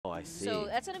I see. So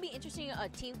that's going to be interesting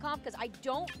team comp because I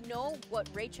don't know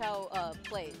what Rachow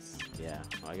plays. Yeah,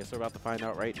 well, I guess we're about to find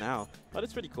out right now. But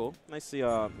it's pretty cool. Nice to see,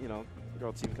 you know,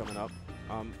 girl team coming up.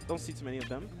 Don't see too many of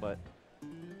them, but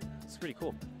it's pretty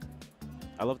cool.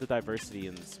 I love the diversity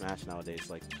in Smash nowadays.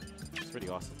 Like, it's pretty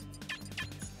awesome.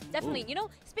 Definitely. Ooh. You know,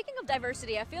 speaking of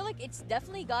diversity, I feel like it's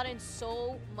definitely gotten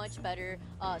so much better.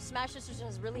 Smash Sisters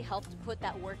has really helped put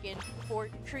that work in for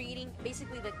creating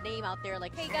basically the name out there.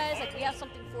 Like, hey guys, like we have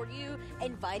something for you,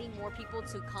 inviting more people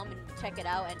to come and check it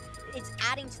out, and it's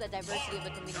adding to the diversity of the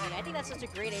community. And I think that's such a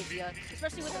great idea,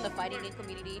 especially within the fighting game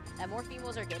community, that more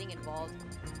females are getting involved.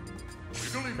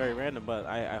 Very random, but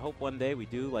I hope one day we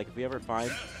do. Like, if we ever find,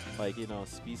 like, you know,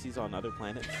 species on other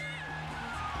planets,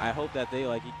 I hope that they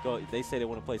like go. They say they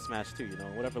want to play Smash too. You know,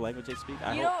 whatever language they speak.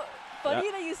 I hope.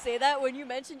 Funny that you say that when you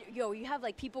mentioned, yo, you have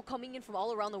like people coming in from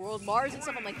all around the world, Mars and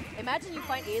stuff. I'm like, imagine you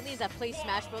find aliens that play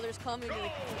Smash Brothers come and you're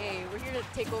like, hey, we're here to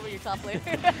take over your top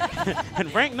laner.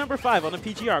 And rank number 5 on the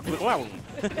PGR. Wow. All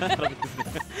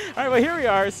right, well, here we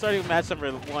are starting with match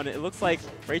number 1. It looks like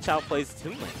Rachow plays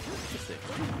Toon Link. Interesting.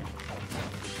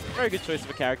 Very good choice of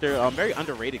a character. Very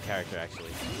underrated character,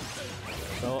 actually.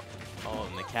 So, oh,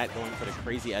 and NAKAT going for the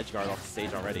crazy edge guard off the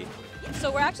stage already.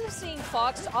 So we're actually seeing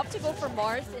Fox opt to go for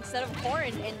Marth instead of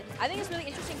Corrin, and I think it's really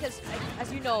interesting because,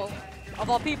 as you know, of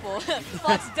all people,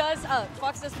 Fox does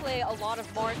play a lot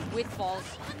of Marth with Falls.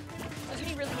 So it's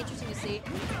going to be really interesting to see.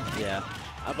 Yeah.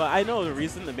 But I know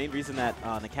the main reason that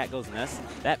NAKAT goes Ness,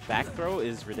 that back throw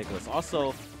is ridiculous.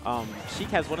 Also, Sheik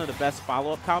has one of the best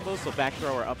follow-up combos, so back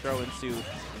throw or up throw into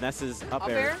Ness's up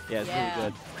air. Yeah, it's really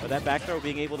good. But that back throw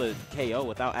being able to KO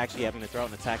without actually having to throw out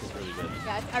an attack is really good.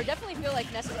 Yeah, I definitely feel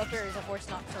like Ness's up air is a force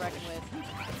not to reckon with.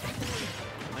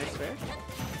 Nice fair.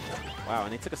 Wow,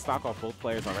 and they took a stock off both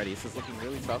players already. This is looking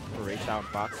really tough for Rachow and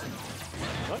Fox.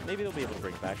 But maybe they'll be able to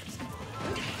bring it back.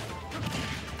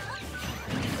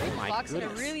 Oh my Fox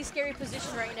goodness. in a really scary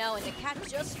position right now, and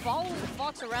NAKAT just following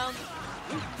Fox around.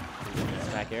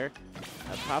 Back air.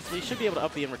 Possibly should be able to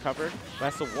up B and recover,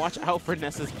 but has to watch out for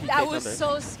Ness's PK That was thunder.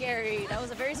 so scary. That was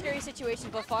a very scary situation,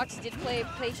 but Fox did play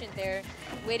patient there,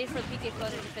 waited for the PK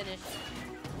Thunder to finish.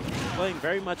 Playing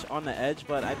very much on the edge,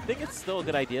 but I think it's still a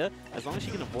good idea as long as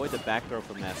you can avoid the back throw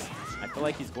from Ness. I feel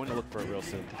like he's going to look for it real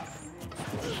soon.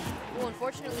 Well,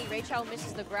 unfortunately, Rachow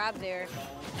misses the grab there.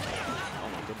 Oh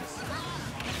my goodness.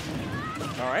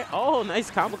 All right. Oh, nice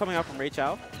combo coming out from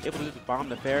Rachow. Able to bomb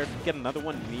the fair, get another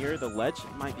one near the ledge.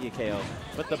 Might be a KO,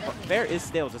 but the fair is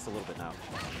stale just a little bit now.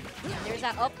 And there's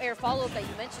that up air follow-up that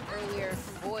you mentioned earlier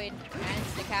from VoiD and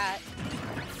NAKAT.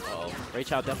 Uh-oh.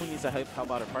 Rachow definitely needs to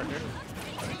help out her partner.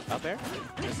 Up air.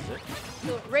 This is it.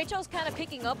 So Rachel's kind of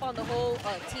picking up on the whole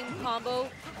team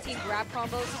grab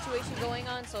combo situation going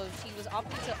on, so she was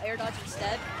opting to air dodge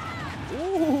instead.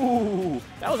 Ooh,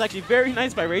 that was actually very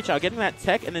nice by Rachow, getting that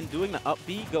tech and then doing the up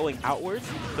B going outwards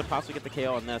to possibly get the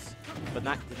KO on this, but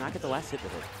did not get the last hit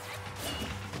with it.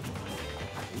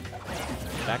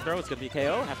 Back throw, it's going to be a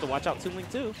KO. Have to watch out Toon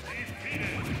Link too.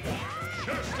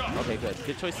 Okay, good.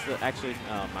 Good choice to actually,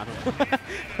 I don't know. I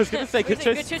was going to say good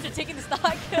choice. Good choice of taking the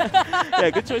stock. Yeah,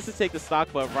 good choice to take the stock,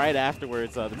 but right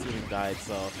afterwards the Toon Link died,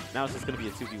 so now it's just going to be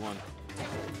a 2v1.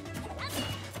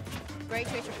 Great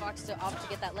choice for Fox to opt to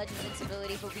get that ledge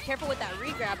invincibility, but be careful with that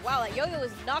re-grab. Wow, that yo-yo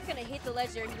is not going to hit the ledge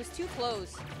there, and he was too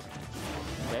close.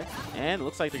 Okay, and it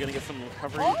looks like they're going to get some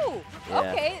recovery. Oh, yeah.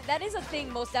 Okay, that is a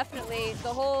thing most definitely. The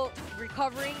whole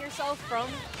recovering yourself from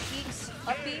Sheik's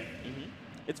up B.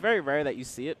 It's very rare that you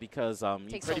see it because It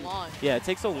takes so long. Yeah, it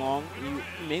takes so long. You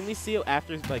mainly see it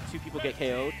after like 2 people get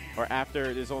KO'd or after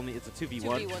it's a 2v1.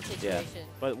 2v1 situation. Yeah.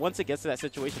 But once it gets to that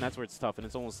situation, that's where it's tough, and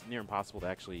it's almost near impossible to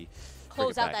actually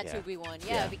close out back. that 2v1.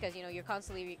 Yeah, because you know you're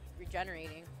constantly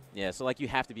regenerating. Yeah, so like you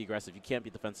have to be aggressive. You can't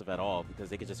be defensive at all because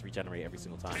they could just regenerate every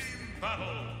single time.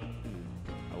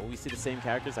 Will we see the same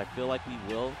characters? I feel like we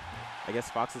will. I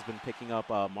guess Fox has been picking up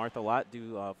Marth a lot.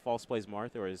 False plays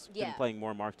Marth, or has been playing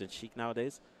more Marth than Sheik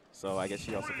nowadays. So I guess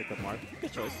she also picked up Marth.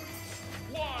 Good choice.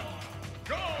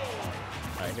 Go! All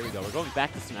right, here we go. We're going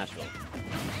back to Smashville.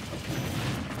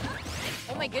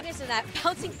 Oh my goodness, and that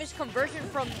bouncing fish conversion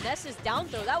from Ness's down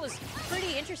throw, that was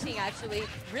pretty interesting actually.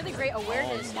 Really great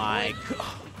awareness. Oh my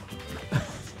god.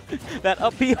 That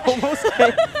up B almost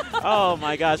hit. Oh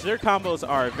my gosh, their combos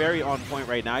are very on point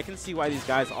right now. I can see why these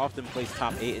guys often place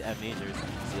top 8 at majors.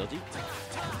 CLG.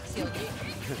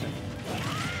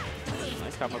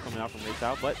 Nice combo coming out from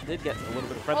Rachow, but did get a little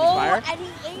bit of friendly fire. And he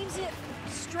aims it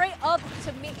straight up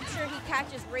to make sure he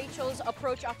catches Rachel's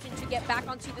approach option to get back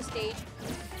onto the stage.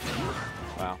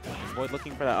 Wow. VoiD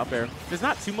looking for that up air. There's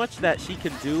not too much that she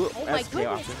can do as a KO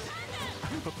option.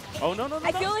 Oh, no.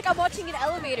 I feel like I'm watching an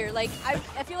elevator. Like,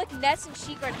 I feel like Ness and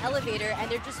Sheik are an elevator, and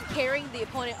they're just carrying the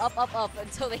opponent up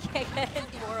until they can't get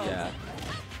any more of Yeah. them.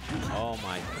 Oh,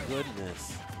 my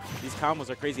goodness. These combos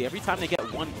are crazy. Every time they get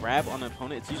one grab on an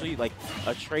opponent, it's usually like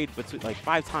a trade between, like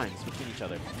 5 times between each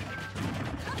other.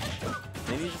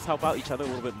 They need to just help out each other a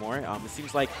little bit more. It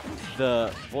seems like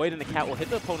the VoiD and the Cat will hit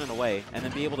the opponent away and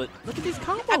then be able to look at these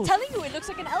combos. I'm telling you, it looks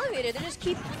like an elevator. They just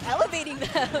keep elevating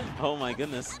them. Oh my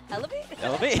goodness. Elevate?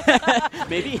 Elevate?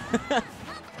 Maybe.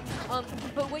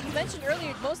 But what you mentioned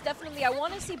earlier, most definitely, I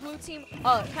want to see Blue Team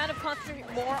kind of concentrate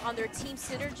more on their team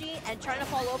synergy and trying to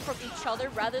follow up from each other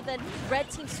rather than Red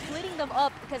Team splitting them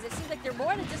up, because it seems like they're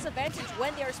more at a disadvantage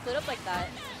when they are split up like that.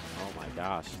 Oh my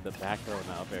gosh, the back throw and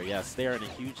the up air. Yes, they are in a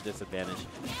huge disadvantage.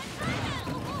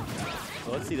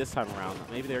 So let's see this time around.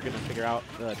 Maybe they're going to figure out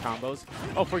the combos.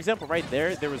 Oh, for example, right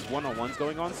there, there was one-on-ones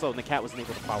going on, so NAKAT wasn't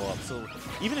able to follow up. So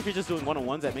even if you're just doing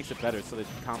one-on-ones, that makes it better so the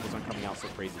combos aren't coming out so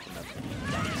crazy from that.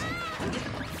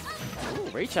 Ooh,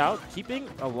 Rachow keeping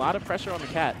a lot of pressure on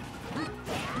NAKAT.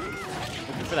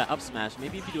 Looking for that up smash.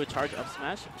 Maybe if you do a charge up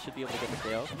smash, you should be able to get the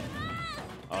KO.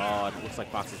 Oh, and it looks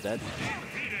like Fox is dead.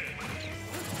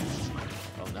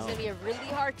 Oh, no. It's going to be a really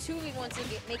hard 2v1 to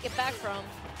make it back from.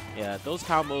 Yeah, those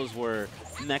combos were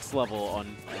next level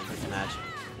on this match.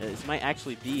 This might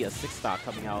actually be a 6-stock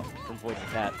coming out from VoiD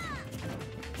and Cat.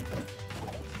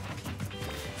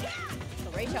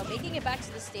 So Rachow making it back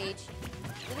to the stage.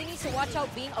 Really needs to watch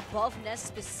out being above Ness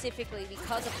specifically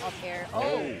because of up air.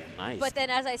 Oh, nice. But then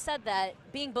as I said that,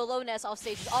 being below Ness off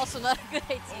stage is also not a good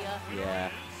idea. Yeah,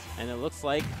 and it looks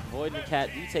like VoiD and Cat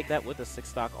do take that with a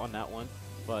 6-stock on that one.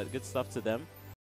 But good stuff to them.